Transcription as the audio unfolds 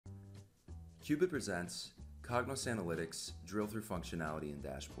QueBIT presents Cognos Analytics drill-through functionality in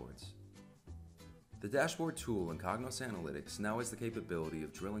dashboards. The dashboard tool in Cognos Analytics now has the capability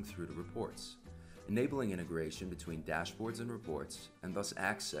of drilling through to reports, enabling integration between dashboards and reports, and thus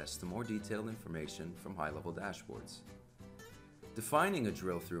access to more detailed information from high-level dashboards. Defining a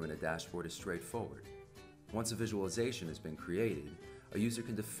drill-through in a dashboard is straightforward. Once a visualization has been created, a user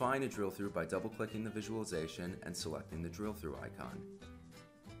can define a drill-through by double-clicking the visualization and selecting the drill-through icon.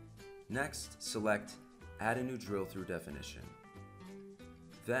 Next, select Add a new drill-through definition.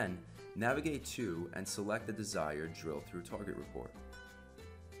 Then, navigate to and select the desired drill-through target report.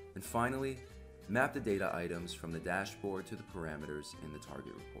 And finally, map the data items from the dashboard to the parameters in the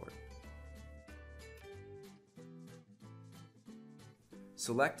target report.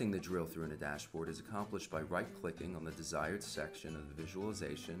 Selecting the drill-through in a dashboard is accomplished by right-clicking on the desired section of the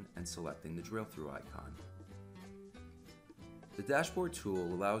visualization and selecting the drill-through icon. The dashboard tool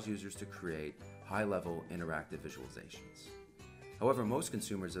allows users to create high-level interactive visualizations. However, most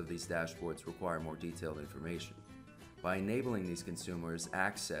consumers of these dashboards require more detailed information. By enabling these consumers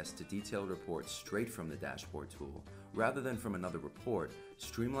access to detailed reports straight from the dashboard tool, rather than from another report,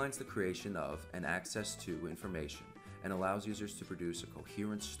 streamlines the creation of and access to information and allows users to produce a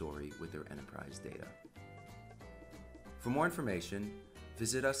coherent story with their enterprise data. For more information,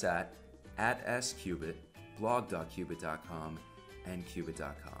 visit us at @squbit, blog.qbit.com, and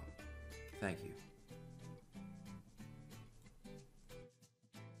qbit.com. Thank you.